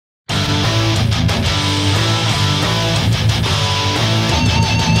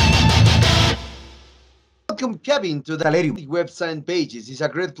welcome Kevin to the Galerium website and pages. It's a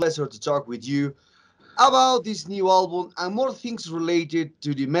great pleasure to talk with you about this new album and more things related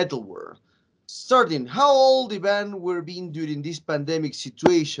to the metal world. Starting, how old the band were being during this pandemic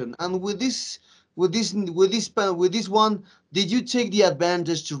situation, and with this one, did you take the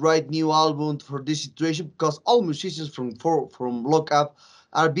advantage to write new album for this situation? Because all musicians from Lockup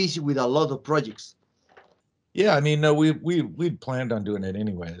are busy with a lot of projects. Yeah, I mean, no, we'd planned on doing it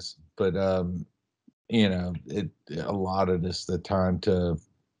anyways, but it allotted us the time to.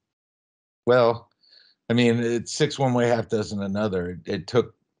 Well, I mean, it's six one way, half dozen another. It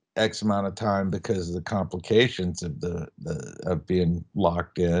took X amount of time because of the complications of the of being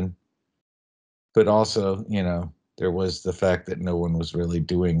locked in, but also, there was the fact that no one was really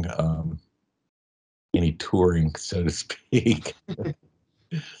doing any touring, so to speak.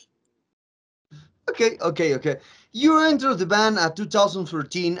 Okay. You entered the band at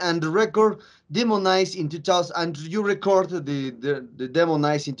 2013, and the record Demonized in 2000, and you recorded the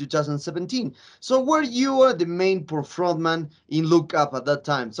Demonized in 2017. So were you the main frontman in Look Up at that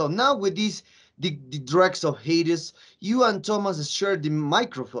time? So now with this, the Dregs of Hades, you and Thomas shared the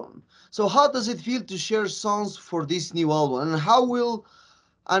microphone. So how does it feel to share songs for this new album, and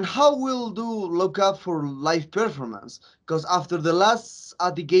how will do look up for live performance? Because after the last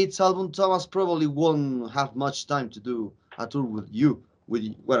At the Gates album, Thomas probably won't have much time to do a tour with you.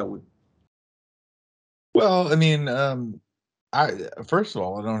 With. Well, I mean, I first of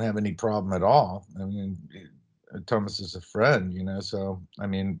all, I don't have any problem at all. I mean, Thomas is a friend, so I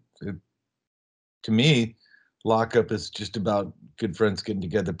mean, to me, lockup is just about good friends getting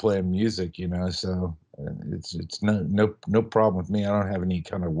together playing music, so it's no problem with me. I don't have any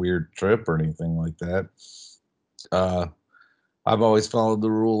kind of weird trip or anything like that. uh I've always followed the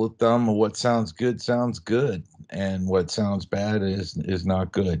rule of thumb of what sounds good, and what sounds bad is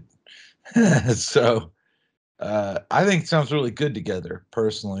not good. So I think it sounds really good together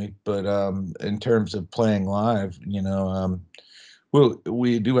personally, but in terms of playing live,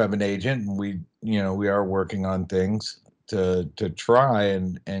 we do have an agent, and we are working on things to try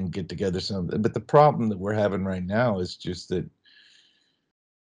and get together some. But the problem that we're having right now is just that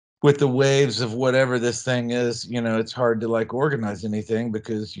with the waves of whatever this thing is, it's hard to like organize anything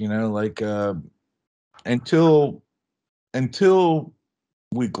because like until until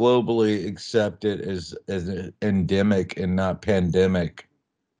we globally accept it as an endemic and not pandemic,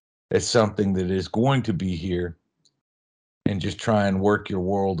 as something that is going to be here, and just try and work your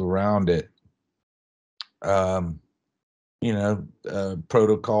world around it. Um,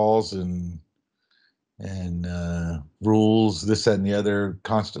 Protocols and rules, this, that, and the other,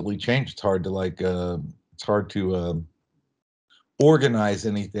 constantly change. It's hard to organize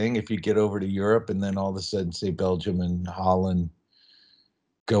anything if you get over to Europe and then all of a sudden, say Belgium and Holland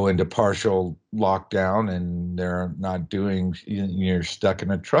go into partial lockdown and they're not doing. You're stuck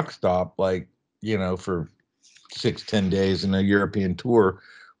in a truck stop, like for 6-10 days in a European tour,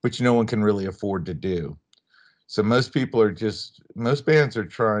 which no one can really afford to do. So most bands are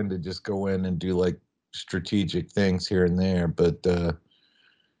trying to just go in and do like strategic things here and there, but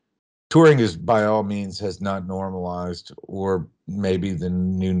touring is by all means has not normalized, or maybe the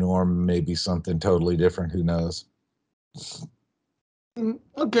new norm may be something totally different. Who knows?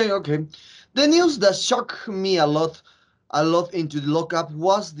 Okay. The news that shocked me a lot into the lockup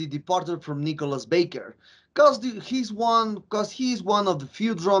was the departure from Nicholas Baker. Cause he's one of the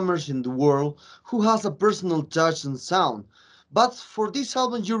few drummers in the world who has a personal touch and sound. But for this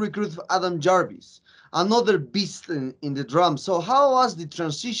album, you recruit Adam Jarvis, another beast in the drums. So how was the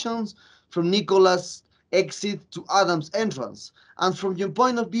transitions from Nicholas' exit to Adam's entrance? And from your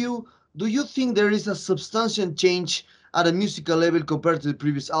point of view, do you think there is a substantial change at a musical level compared to the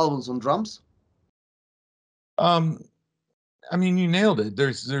previous albums on drums? Um, I mean, you nailed it.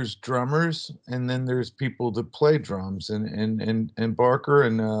 There's drummers, and then there's people that play drums, and Barker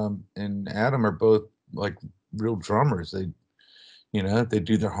and Adam are both like real drummers. They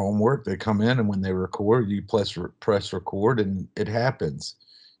do their homework. They come in, and when they record, you press record, and it happens.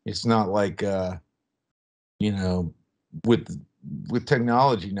 It's not like you know, with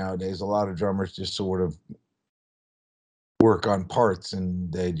technology nowadays, a lot of drummers just sort of work on parts,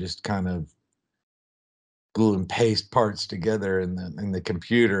 and they just kind of glue and paste parts together in the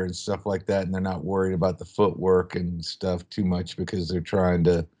computer and stuff like that, and they're not worried about the footwork and stuff too much because they're trying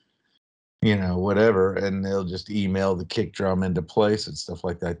to, whatever, and they'll just email the kick drum into place and stuff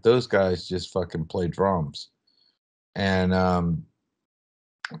like that. Those guys just fucking play drums. And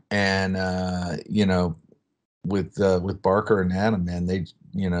with Barker and Adam, man, they,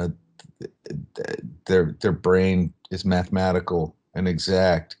 their brain is mathematical and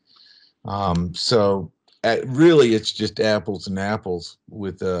exact. So really, it's just apples and apples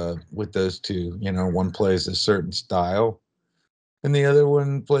with those two. You know, one plays a certain style, and the other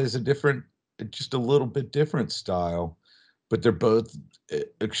one plays a different, just a little bit different style. But they're both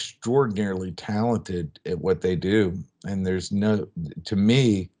extraordinarily talented at what they do. And there's no, to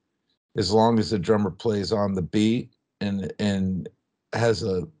me, as long as the drummer plays on the beat and has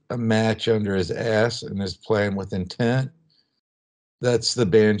a match under his ass and is playing with intent, that's the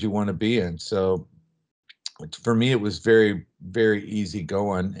band you want to be in. So for me, it was very, very easy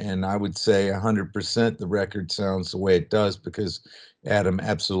going. And I would say 100% the record sounds the way it does because Adam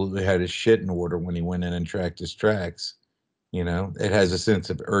absolutely had his shit in order when he went in and tracked his tracks. You know, it has a sense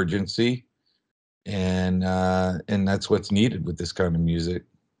of urgency, and that's what's needed with this kind of music.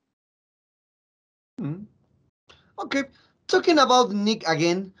 Hmm. Okay, talking about Nick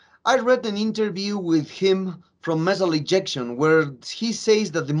again, I read an interview with him from Metal Ejection where he says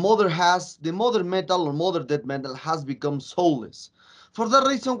that the modern metal or modern death metal has become soulless. For that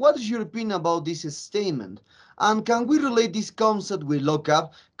reason, what is your opinion about this statement? And can we relate this concept with Lock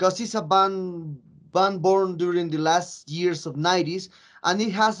Up? Because it's a band born during the last years of 90s and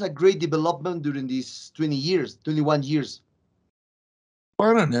it has a great development during these 20 years, 21 years.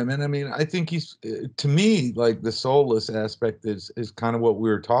 Well, I don't know, man. I mean, I think he's to me like the soulless aspect is kind of what we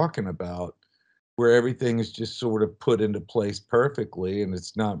were talking about, where everything is just sort of put into place perfectly, and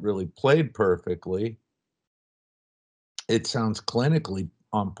it's not really played perfectly. It sounds clinically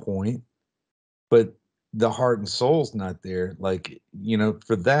on point, but the heart and soul's not there. Like, you know,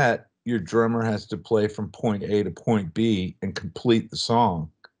 for that, your drummer has to play from point A to point B and complete the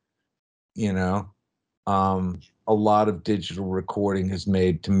song, you know. A lot of digital recording has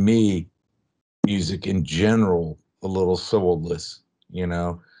made, to me, music in general a little soulless, you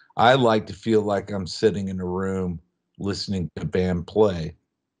know. I like to feel like I'm sitting in a room listening to a band play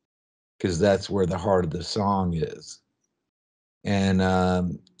because that's where the heart of the song is. And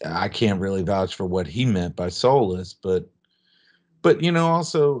I can't really vouch for what he meant by soulless, but you know,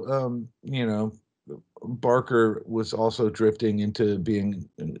 also you know, Barker was also drifting into being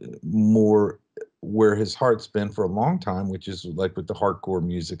more where his heart's been for a long time, which is like with the hardcore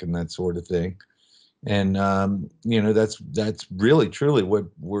music and that sort of thing. And you know, that's really truly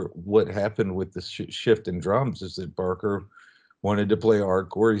what happened with the shift in drums is that Barker wanted to play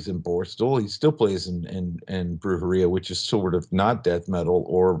hardcore. He's in Borstal. He still plays in Brujeria, which is sort of not death metal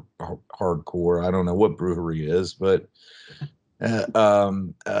or hardcore. I don't know what Brujeria is, but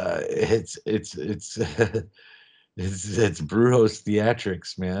it's it's Brujos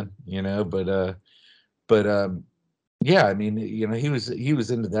theatrics, man. You know, but yeah, I mean, you know, he was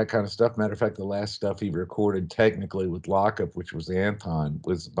into that kind of stuff. Matter of fact, the last stuff he recorded technically with Lockup, which was Anton,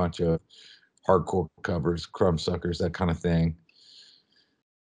 was a bunch of hardcore covers, Crumbsuckers, that kind of thing.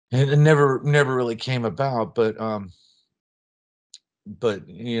 And it never really came about, but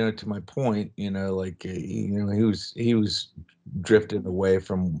you know, to my point, you know, like you know, he was drifting away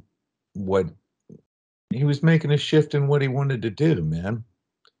from what he was making a shift in what he wanted to do, man.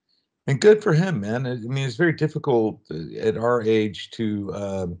 And good for him, man. I mean, it's very difficult at our age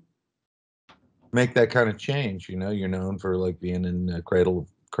to make that kind of change. You know, you're known for like being in Cradle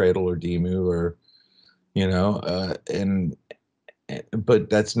or Demu or you know, but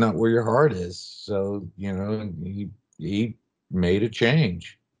that's not where your heart is. So you know, he made a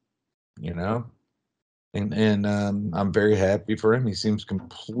change. You know, and I'm very happy for him. He seems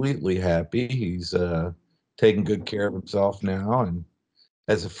completely happy. He's taking good care of himself now, and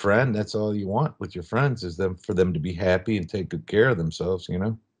as a friend, that's all you want with your friends is them for them to be happy and take good care of themselves. You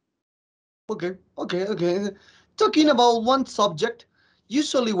know. Okay, okay. Talking about one subject,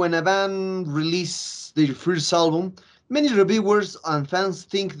 usually when a band releases their first album, many reviewers and fans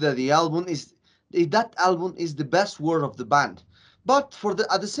think that that album is the best work of the band. But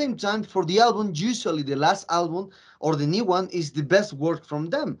at the same time, for the album, usually the last album or the new one is the best work from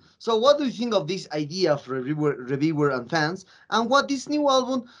them. So, what do you think of this idea of reviewer and fans? And what this new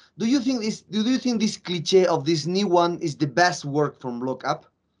album do you think this cliche of this new one is the best work from Look Up?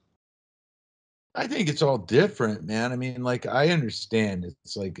 I think it's all different, man. I mean, like I understand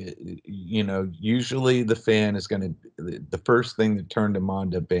it's like you know, usually the fan is going to the first thing that turned them on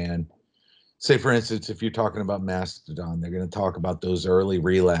to a band. Say, for instance, if you're talking about Mastodon, they're going to talk about those early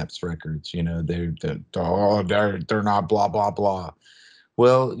Relapse records. You know, they're not blah blah blah.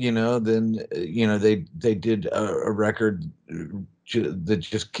 Well, you know, then you know they did a record that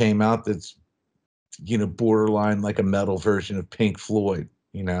just came out that's you know borderline like a metal version of Pink Floyd.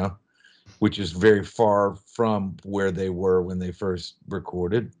 You know, which is very far from where they were when they first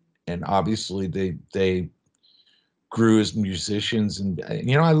recorded. And obviously, they grew as musicians. And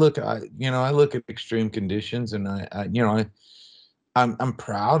I look at extreme conditions, and I'm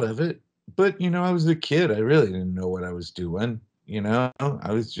proud of it. But I was a kid. I really didn't know what I was doing.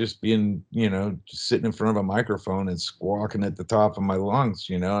 I was just being, just sitting in front of a microphone and squawking at the top of my lungs,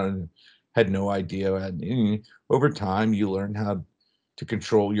 and had no idea. Over time, you learn how to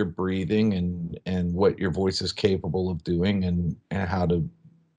control your breathing and what your voice is capable of doing, and how to,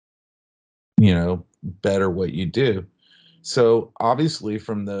 better what you do. So obviously,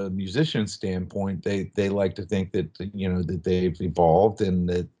 from the musician standpoint, they like to think that that they've evolved, and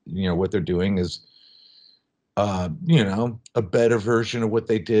that what they're doing is a better version of what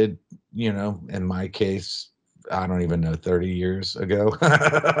they did. In my case, I don't even know, 30 years ago. but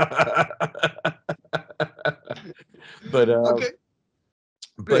uh, Okay,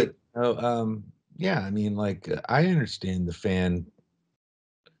 but great. yeah, I mean, like, I understand the fan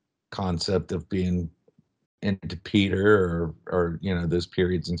concept of being into Peter, or those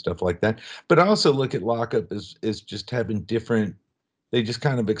periods and stuff like that. But I also look at Lockup as just having different. They just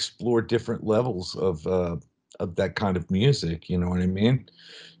kind of explore different levels of that kind of music. You know what I mean?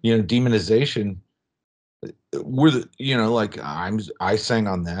 Demonization. Like, I sang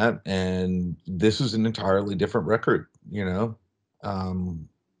on that, and this was an entirely different record. Um,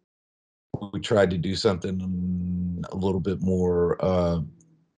 we tried to do something a little bit more.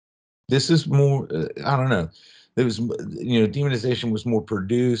 This is more, I don't know. There was, Demonization was more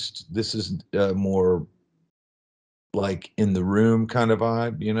produced. This is more like in the room kind of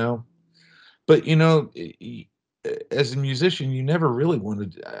vibe. But as a musician, you never really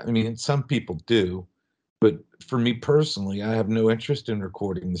wanted. I mean, some people do, but for me personally, I have no interest in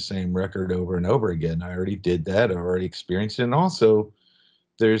recording the same record over and over again. I already did that. I already experienced it. And also,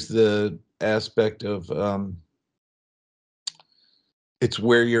 there's the aspect of, it's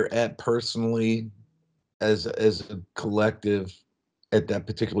where you're at personally, as a collective at that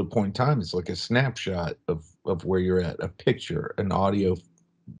particular point in time. It's like a snapshot of where you're at, a picture,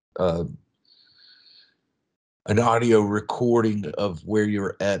 uh, an audio recording of where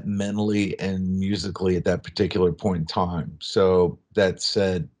you're at mentally and musically at that particular point in time. So that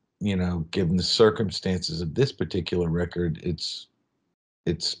said, given the circumstances of this particular record, it's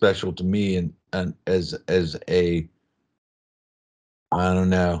special to me, and as a, I don't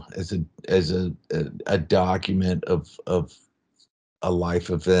know, as a document of a life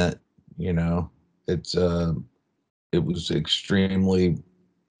event. You know, it's it was extremely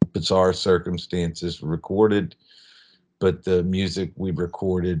bizarre circumstances recorded, but the music we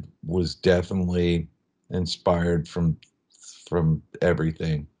recorded was definitely inspired from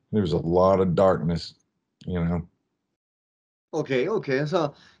everything. There was a lot of darkness, you know. Okay, okay.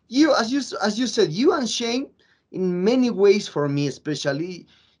 So as you said, you and Shane, in many ways for me especially,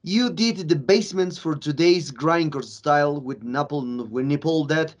 you did the basements for today's grindcore style with Nipple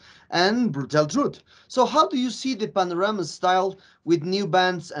Death and Brutal Truth. So how do you see the panorama style with new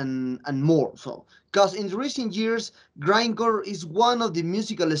bands and more? So because in the recent years, grindcore is one of the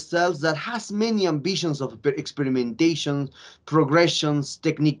musical styles that has many ambitions of experimentation, progressions,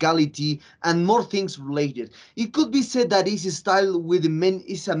 technicality, and more things related. It could be said that is a style with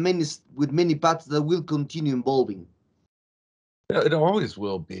many paths that will continue evolving. It always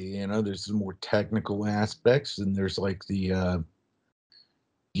will be, there's some more technical aspects, and there's like the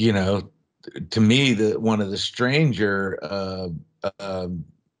you know, to me, the one of the stranger um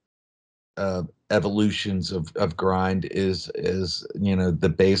uh, evolutions of grind is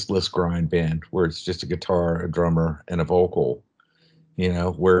the baseless grind band, where it's just a guitar, a drummer, and a vocal.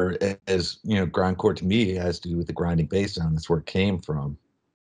 Whereas grindcore to me has to do with the grinding bass sound. That's where it came from.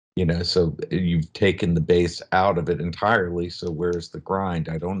 So you've taken the bass out of it entirely. So where's the grind?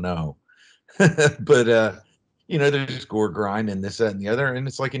 I don't know. But there's gore grind and this, that, and the other, and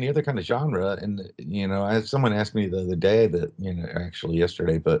it's like any other kind of genre. And I had someone asked me the other day, that actually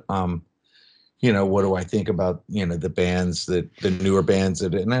yesterday, but what do I think about the newer bands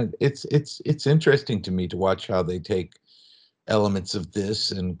it's interesting to me to watch how they take elements of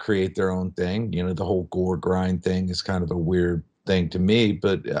this and create their own thing. The whole gore grind thing is kind of a weird thing to me,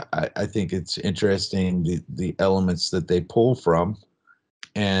 but I think it's interesting, the elements that they pull from,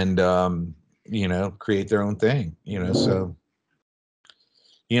 and create their own thing. So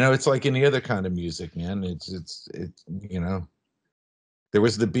it's like any other kind of music, man. It's there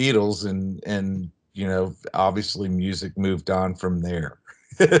was the Beatles, and obviously music moved on from there.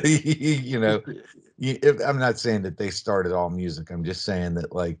 you know I'm not saying that they started all music. I'm just saying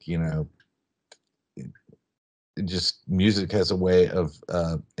that, like, just music has a way of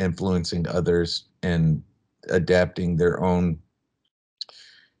influencing others and adapting their own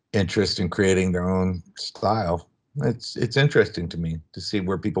interest and creating their own style. it's interesting to me to see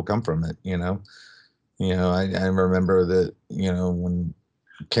where people come from it. I remember that when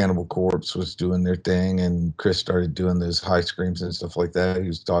Cannibal Corpse was doing their thing and Chris started doing those high screams and stuff like that.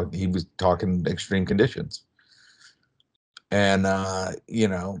 He was talking extreme conditions, and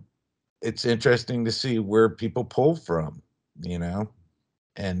it's interesting to see where people pull from, you know,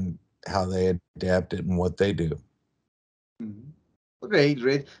 and how they adapt it and what they do. Mhm. Great,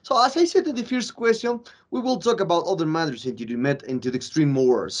 great. So as I said in the first question, we will talk about other matters into the extreme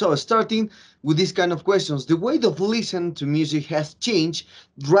more. So starting with these kind of questions, the way of listen to music has changed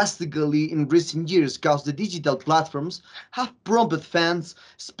drastically in recent years because the digital platforms have prompted fans,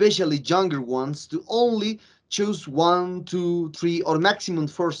 especially younger ones, to only choose one, two, three, or maximum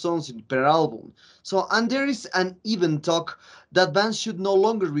four songs per album. So and there is an even talk that bands should no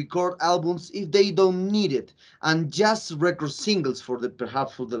longer record albums if they don't need it and just record singles for the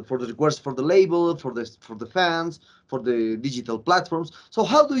perhaps for the request for the label for the fans for the digital platforms. So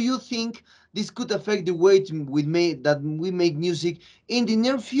how do you think this could affect the way we make music in the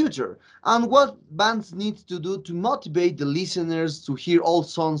near future, and what bands need to do to motivate the listeners to hear all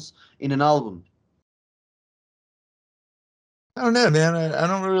songs in an album? I don't know, man. I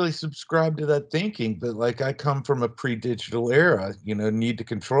don't really subscribe to that thinking, but like I come from a pre-digital era. Need to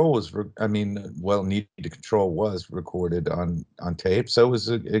Control was, Need to Control was recorded on tape. So was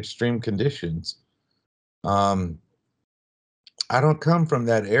Extreme Conditions. Um, I don't come from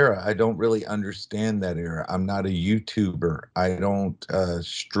that era. I don't really understand that era. I'm not a YouTuber. I don't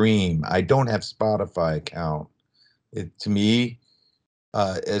stream. I don't have Spotify account. To me,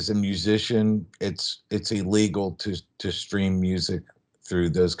 as a musician, it's illegal to stream music through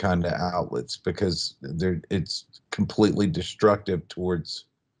those kind of outlets because it's completely destructive towards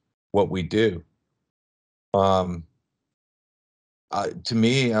what we do. Um, to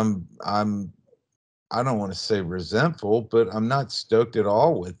me, I don't want to say resentful, but I'm not stoked at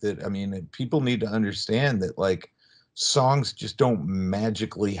all with it. I mean, people need to understand that like songs just don't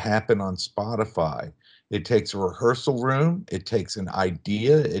magically happen on Spotify. It takes a rehearsal room, it takes an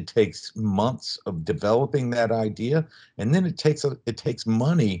idea, it takes months of developing that idea, and then it takes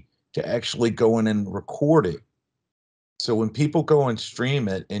money to actually go in and record it. So when people go and stream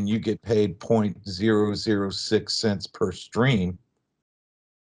it and you get paid 0.006 cents per stream,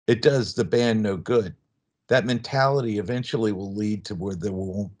 it does the band no good. That mentality eventually will lead to where there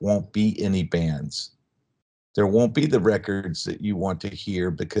won't be any bands. There won't be the records that you want to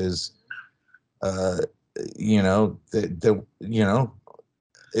hear because, uh,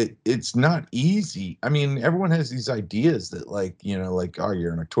 it's not easy. I mean, everyone has these ideas that like, oh,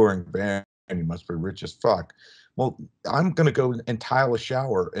 you're in a touring band, you must be rich as fuck. Well, I'm going to go and tile a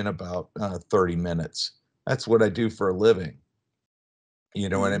shower in about 30 minutes. That's what I do for a living. You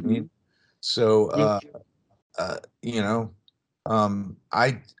know what I Mhm. mean? So, Yeah. uh, you know,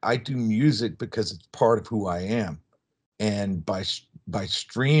 I do music because it's part of who I am, and by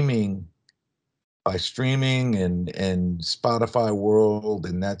streaming, and Spotify World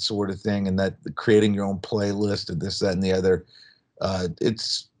and that sort of thing, and that creating your own playlist of this, that, and the other,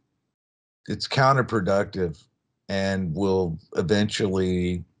 it's counterproductive, and will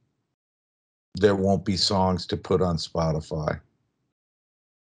eventually there won't be songs to put on Spotify.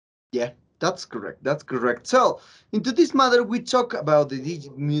 Yeah, that's correct. That's correct. So, into this matter, we talk about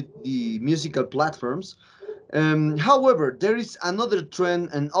the musical platforms. However, there is another trend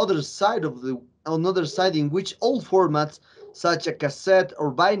and other side of the another side in which old formats such as cassette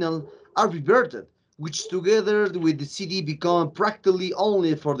or vinyl are reverted, which together with the CD become practically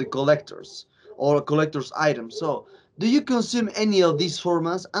only for the collectors or collectors items. So, do you consume any of these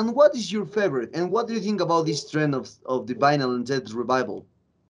formats, and what is your favorite? And what do you think about this trend of the vinyl and Z revival?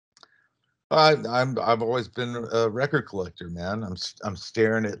 I've always been a record collector, man. I'm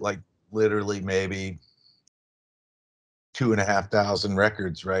staring at like literally maybe 2,500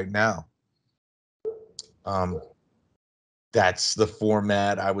 records right now. Um, that's the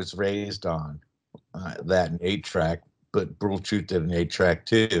format I was raised on. That and 8-track, but Brutal Truth did an 8-track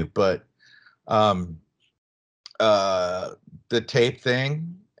too. But um, uh, the tape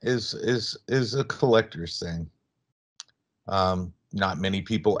thing is a collector's thing. Not many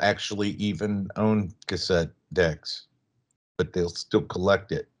people actually even own cassette decks, but they'll still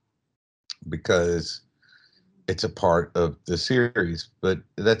collect it because it's a part of the series. But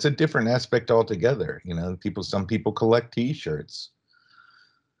that's a different aspect altogether. Some people collect T-shirts.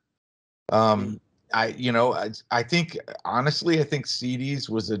 Okay. Um, I think honestly, I think CDs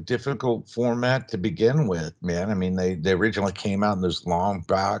was a difficult format to begin with, man. I mean, they originally came out in those long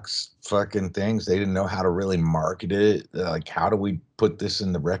box fucking things. They didn't know how to really market it. Like, how do we put this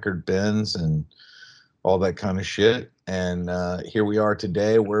in the record bins? And all that kind of shit. And here we are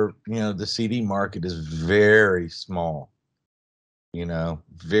today, where the CD market is very small.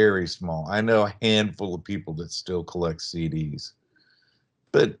 Very small. I know a handful of people that still collect CDs.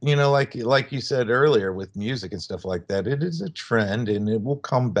 But like you said earlier, with music and stuff like that, it is a trend and it will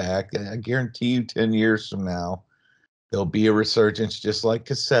come back. I guarantee you 10 years from now, there'll be a resurgence, just like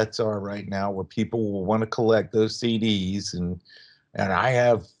cassettes are right now, where people will want to collect those CDs. And I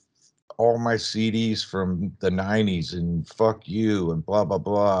have all my CDs from the 90s, and fuck you and blah blah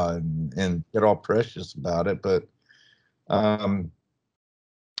blah, and get all precious about it. But um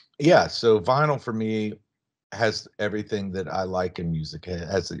yeah, so vinyl for me has everything that I like in music. It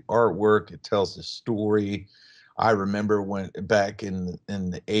has the artwork, it tells the story. I remember when back in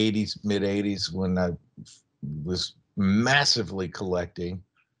the 80s, mid 80s, when I was massively collecting,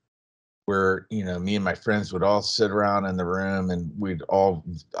 where me and my friends would all sit around in the room, and we'd all,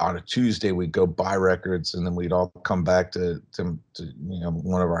 on a Tuesday, we'd go buy records, and then we'd all come back to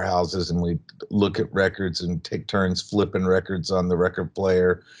one of our houses, and we'd look at records and take turns flipping records on the record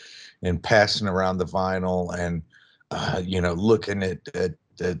player and passing around the vinyl, and looking at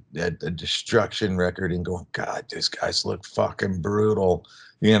the Destruction record and going, God, these guys look fucking brutal,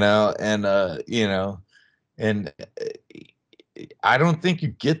 and I don't think you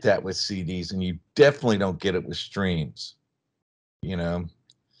get that with CDs, and you definitely don't get it with streams, you know.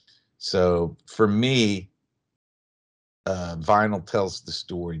 So for me, vinyl tells the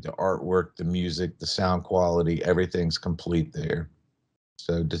story, the artwork, the music, the sound quality, everything's complete there.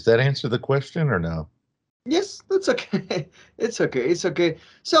 So does that answer the question or no? Yes, that's okay. It's okay. It's okay.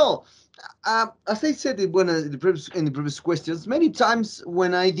 So, as I said in the previous questions, many times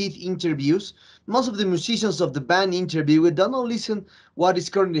when I did interviews, most of the musicians of the band interviewed don't listen what is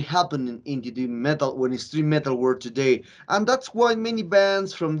currently happening in the metal, when extreme metal world today, and that's why many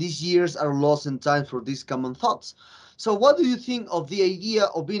bands from these years are lost in time for these common thoughts. So, what do you think of the idea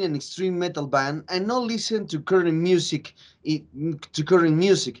of being an extreme metal band and not listen to current music, to current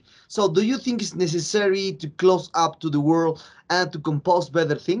music? So, do you think it's necessary to close up to the world and to compose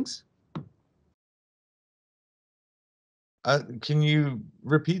better things? Can you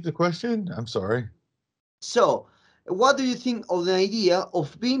repeat the question? I'm sorry. So, what do you think of the idea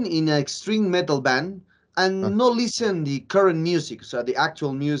of being in an extreme metal band Uh, and not listen the current music, so the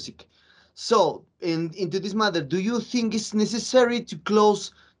actual music? So, into this matter, do you think it's necessary to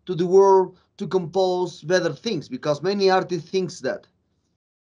close to the world to compose better things? Because many artists thinks that.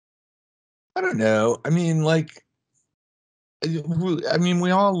 I don't know. I mean, like, I mean,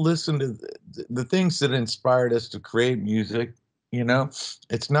 we all listen to the things that inspired us to create music. You know,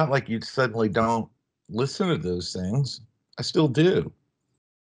 it's not like you suddenly don't listen to those things. I still do,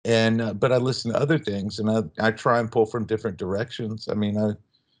 and but I listen to other things, and I try and pull from different directions. I mean,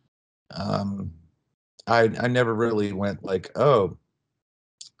 um, I never really went like, oh,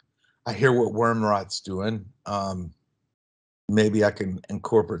 I hear what Wormrot's doing. Maybe I can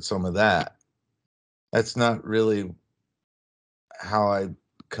incorporate some of that. That's not really how I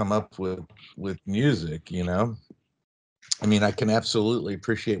come up with music, you know. I mean, I can absolutely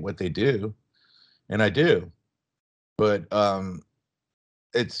appreciate what they do, and I do, but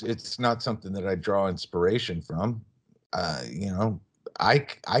it's not something that I draw inspiration from. You know, I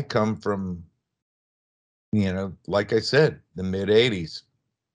come from, like I said, the mid '80s,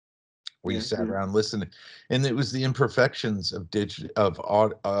 where you Yeah, sat yeah. around listening, and it was the imperfections of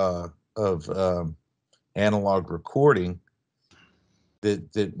analog recording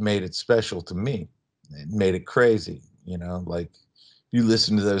that made it special to me. It made it crazy, like you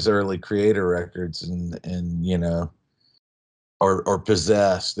listen to those early Creator records, and or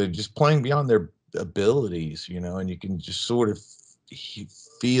Possessed, they're just playing beyond their abilities, and you can just sort of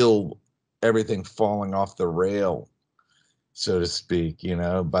feel everything falling off the rail, so to speak.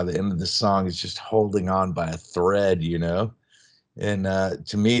 By the end of the song, it's just holding on by a thread, and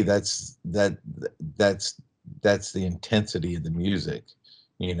to me, that's that's the intensity of the music,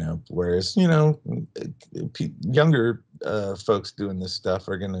 whereas younger folks doing this stuff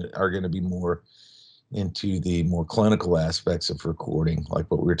are gonna be more into the more clinical aspects of recording, like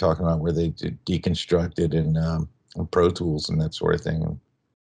what we were talking about, where they deconstruct it in Pro Tools and that sort of thing, and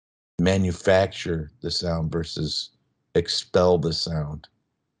manufacture the sound versus expel the sound,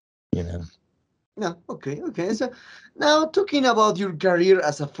 you know. Yeah, okay, okay. So now talking about your career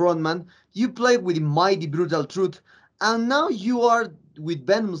as a frontman, you played with Mighty Brutal Truth, and now you are with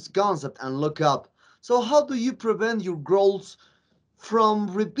Venom's Concept and Look Up. So how do you prevent your goals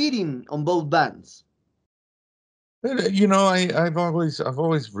from repeating on both bands? But, I've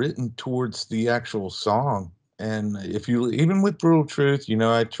always written towards the actual song, And if you, even with Brutal Truth, you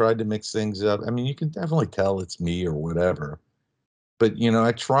know, I tried to mix things up. I mean, you can definitely tell it's me or whatever. But, you know,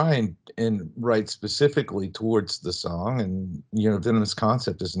 I try and write specifically towards the song. And, you know, Venomous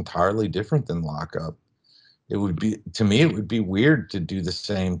Concept is entirely different than Lockup. It would be, to me, it would be weird to do the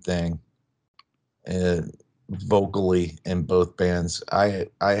same thing uh, vocally in both bands. I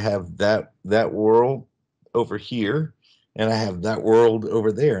have that world over here, and I have that world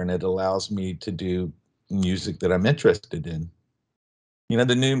over there, and it allows me to do music that I'm interested in. You know,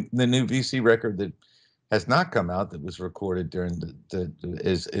 the new VC record that has not come out, that was recorded during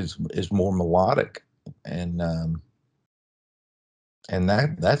is more melodic and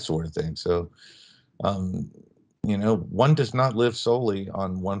that sort of thing. So um, you know, one does not live solely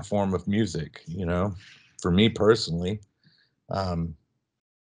on one form of music. You know, for me personally, um,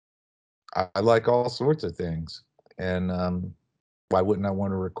 I like all sorts of things, and why wouldn't I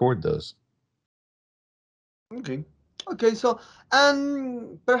want to record those? Okay. Okay, so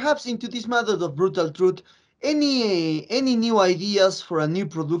and perhaps into this matter of Brutal Truth, any new ideas for a new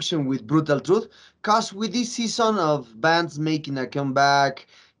production with Brutal Truth? Cause with this season of bands making a comeback,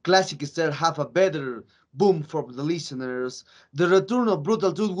 classic style have a better boom for the listeners. The return of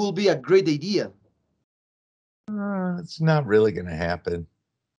Brutal Truth will be a great idea. It's not really going to happen.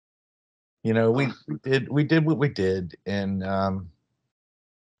 You know, Uh, we did what we did, and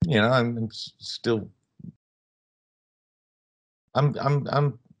you know, still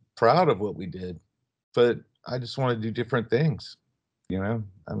I'm proud of what we did, but I just want to do different things. You know,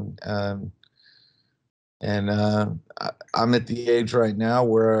 I'm at the age right now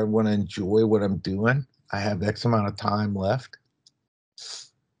where I want to enjoy what I'm doing. I have X amount of time left.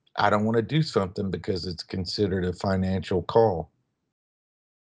 I don't want to do something because it's considered a financial call.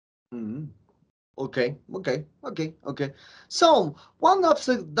 mhm. Okay, okay, okay, okay. So one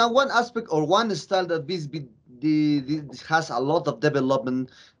aspect or one style that this has a lot of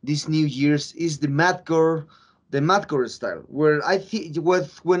development these new years is the madcore style. Where I think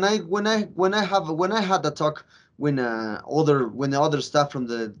with when I had a talk when the other staff from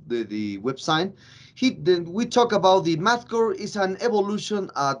the website, we talk about the madcore is an evolution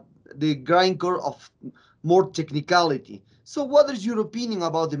at the grindcore of more technicality. So, what is your opinion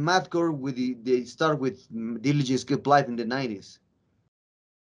about the mathcore with they start with Diligent Skip Life in the 90s?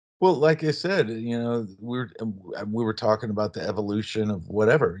 Well, like I said, you know, we were talking about the evolution of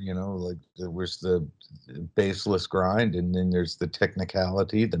whatever, you know, like there was the baseless grind, and then there's the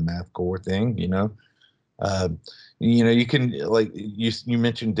technicality, the math core thing, you know. Uh, you know, you can, like you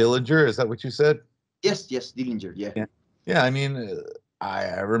mentioned Dillinger, is that what you said? Yes, yes, Dillinger, yeah. Yeah. Yeah, I mean,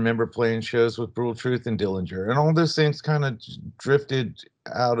 I remember playing shows with Brutal Truth and Dillinger, and all those things kind of drifted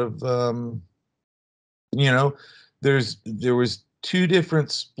out of, you know, there was two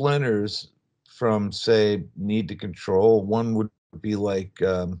different splinters from, say, Need to Control. One would be like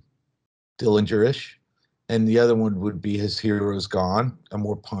Dillinger-ish, and the other one would be His Hero's Gone, a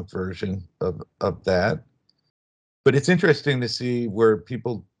more punk version of that. But it's interesting to see where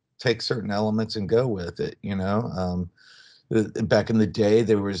people take certain elements and go with it, you know. Back in the day,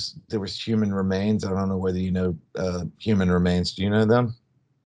 there was Human Remains. I don't know whether you know Human Remains. Do you know them?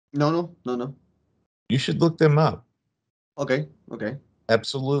 No, no, no, no. You should look them up. Okay, okay.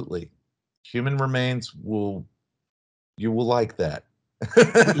 Absolutely. Human Remains will, you will like that.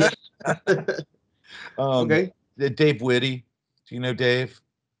 Yeah. um, Okay. Dave Whitty. Do you know Dave?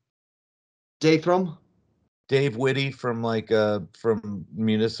 Jay from? Dave Whitty from from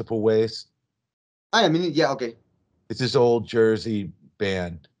Municipal Waste. I mean, yeah, okay. It's this old Jersey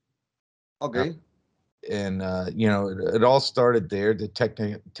band. Uh, Okay. and you know, it all started there. The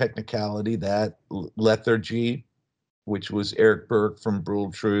technicality, that lethargy, which was Eric Burke from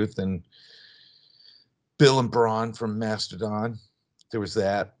Brutal Truth and Bill and Braun from Mastodon. There was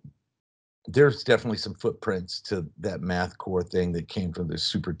that. There's definitely some footprints to that math core thing that came from the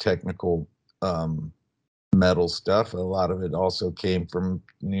super technical um, metal stuff. A lot of it also came from,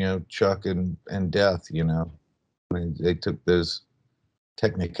 you know, Chuck and Death. You know, I mean, they took those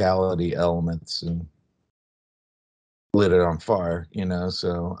technicality elements and lit it on fire. You know,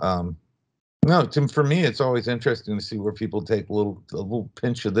 so no, for me, it's always interesting to see where people take a little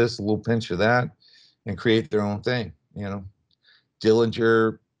pinch of this, a little pinch of that, and create their own thing. You know,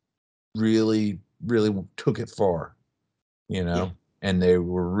 Dillinger really took it far, you Yeah. know, and they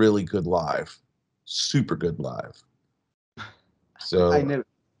were really good live, super good live. I So never.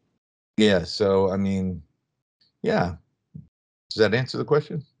 yeah, so I mean, yeah. Does that answer the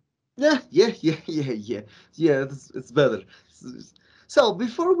question? Yeah, yeah, yeah, yeah, yeah. Yeah, it's better. So,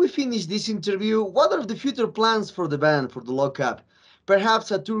 before we finish this interview, what are the future plans for the band, for the lockup?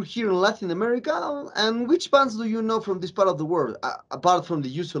 perhaps a tour here in Latin America? And which bands do you know from this part of the world, apart from the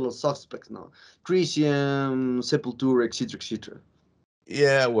usual suspects now? Crisium, Sepultura, etc., etc.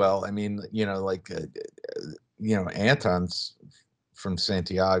 Yeah, well, I mean, like Anton's from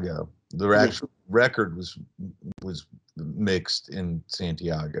Santiago. The Yeah. actual record was mixed in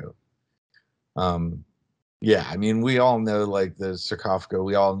Santiago. Um, yeah, I mean, we all know like the sarcophago.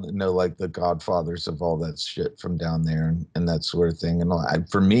 We all know like the godfathers of all that shit from down there and that sort of thing. And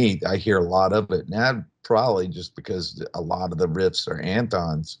for me, I hear a lot of it now, probably just because a lot of the riffs are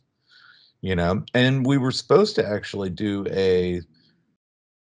Anton's, And we were supposed to actually do a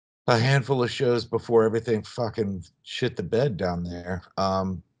handful of shows before everything fucking shit the bed down there.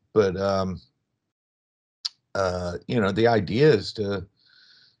 But the idea is to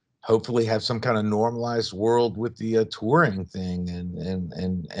hopefully have some kind of normalized world with the touring thing,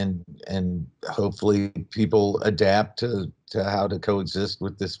 and hopefully people adapt to how to coexist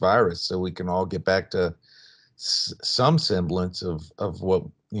with this virus, so we can all get back to some semblance of what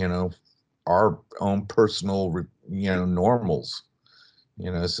our own personal normals.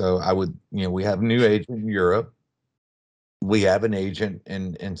 So I would, we have a new agent in Europe. We have an agent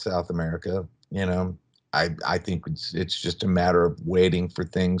in South America. I think it's just a matter of waiting for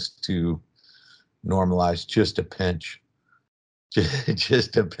things to normalize just a pinch.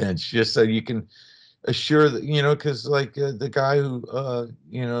 Just a pinch, just so you can assure that, because like the guy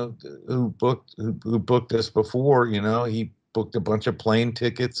who booked us before, he booked a bunch of plane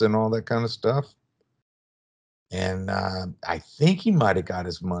tickets and all that kind of stuff. And I think he might have got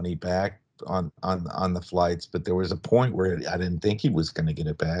his money back on the flights, but there was a point where I didn't think he was going to get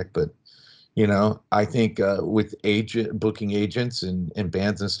it back. But I think with booking agents and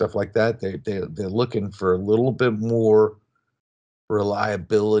bands and stuff like that, they're looking for a little bit more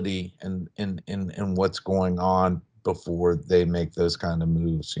reliability and what's going on before they make those kind of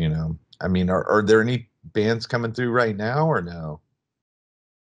moves. I mean, are there any bands coming through right now or no?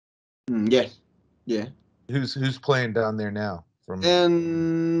 Yeah. Yeah. Who's playing down there now from?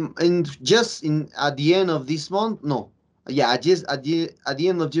 And just in at the end of this month, no, yeah, just at the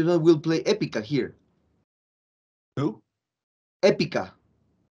end of this month, we'll play Epica here. Who? Epica,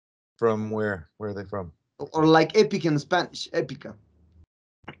 From where are they from? or like Epic in Spanish, Epica,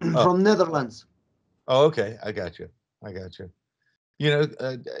 Oh, from Netherlands. oh, okay, I got you. I got you.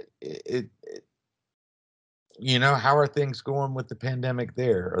 You know, how are things going with the pandemic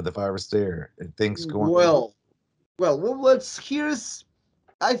there or the virus there? Are things going? Well, what's here's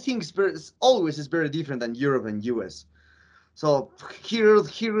I think it's always is very different than Europe and US. So here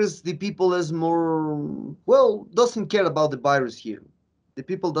is the people is more, well, doesn't care about the virus here. The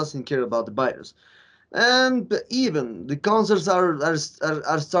people doesn't care about the virus, and even the concerts are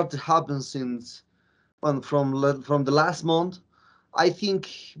started to happen since, well, from the last month. I think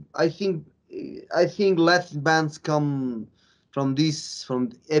I think I think Latin bands come from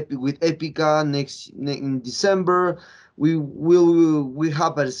with Epica in December. We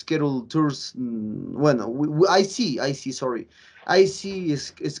have a scheduled tours. Well, I see. Sorry, I see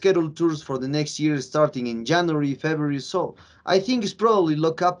scheduled tours for the next year starting in January, February. So I think it's probably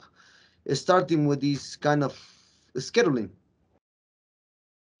look up starting with this kind of scheduling.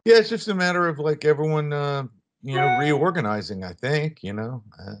 Yeah, it's just a matter of like everyone, reorganizing. I think,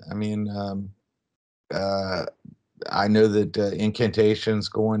 I mean, uh, I know that Incantation's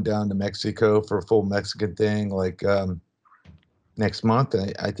going down to Mexico for a full Mexican thing, like next month.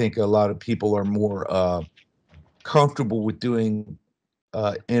 I think a lot of people are more comfortable with doing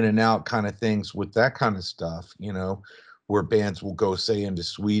in and out kind of things with that kind of stuff, where bands will go, say, into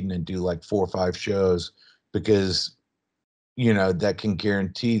Sweden and do like 4 or 5 shows because, that can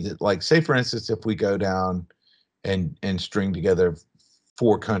guarantee that, like, say, for instance, if we go down and string together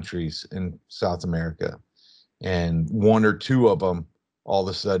 4 countries in South America and one or two of them all of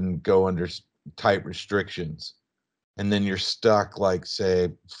a sudden go under tight restrictions, and then you're stuck, like, say,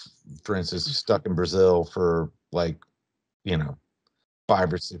 for instance, stuck in Brazil for like, you know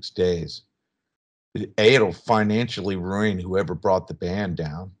 5 or 6 days. It'll financially ruin whoever brought the band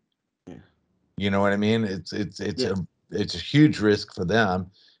down. Yeah. You know what I mean? It's Yes. a huge risk for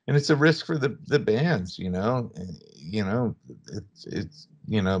them, and it's a risk for the bands.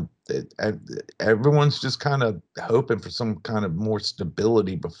 Everyone's just kind of hoping for some kind of more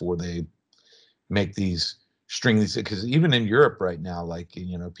stability before they make these string these, because even in Europe right now, like,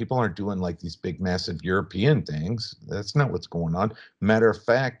 people aren't doing like these big massive European things. That's not what's going on. Matter of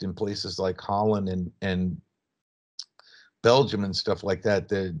fact, in places like Holland and Belgium and stuff like that,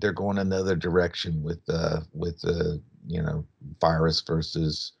 they're going another direction with virus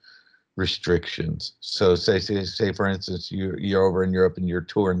versus restrictions. So say for instance, you're over in Europe and you're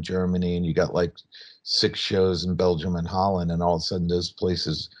touring Germany and you got like 6 shows in Belgium and Holland, and all of a sudden those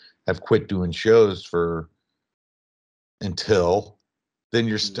places have quit doing shows for until then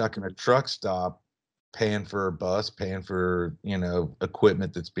you're stuck in a truck stop paying for a bus, paying for,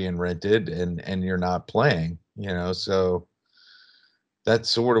 equipment that's being rented, and you're not playing, so that's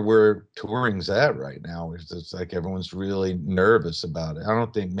sort of where touring's at right now. It's like everyone's really nervous about it. I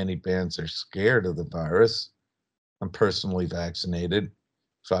don't think many bands are scared of the virus. I'm personally vaccinated.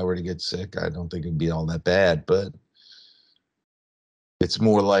 If I were to get sick, I don't think it'd be all that bad, but it's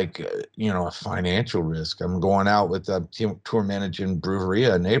more like a financial risk. I'm going out with a tour managing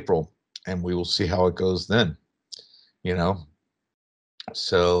Breweria in April, and we will see how it goes then. You know,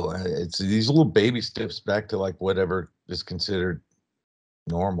 so it's these little baby steps back to like whatever is considered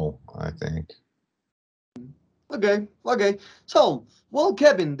normal, I think. Okay. So, well,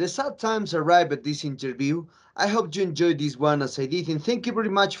 Kevin, the sad times arrive at this interview. I hope you enjoyed this one as I did, and thank you very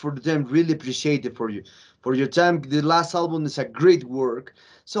much for the time. Really appreciate it for your time. The last album is a great work.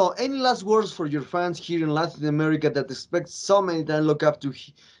 So, any last words for your fans here in Latin America that expect so many and look up to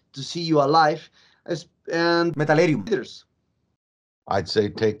see you alive, and Metalerium leaders? I'd say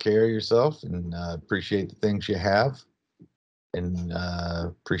take care of yourself and appreciate the things you have, and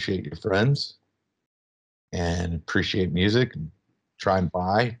appreciate your friends, and appreciate music. Try and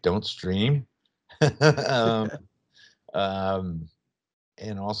buy, don't stream. um, um,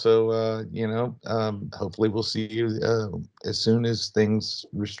 and also, hopefully we'll see you as soon as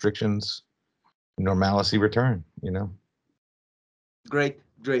restrictions, normalcy return. Great.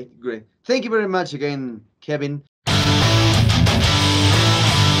 Thank you very much again, Kevin.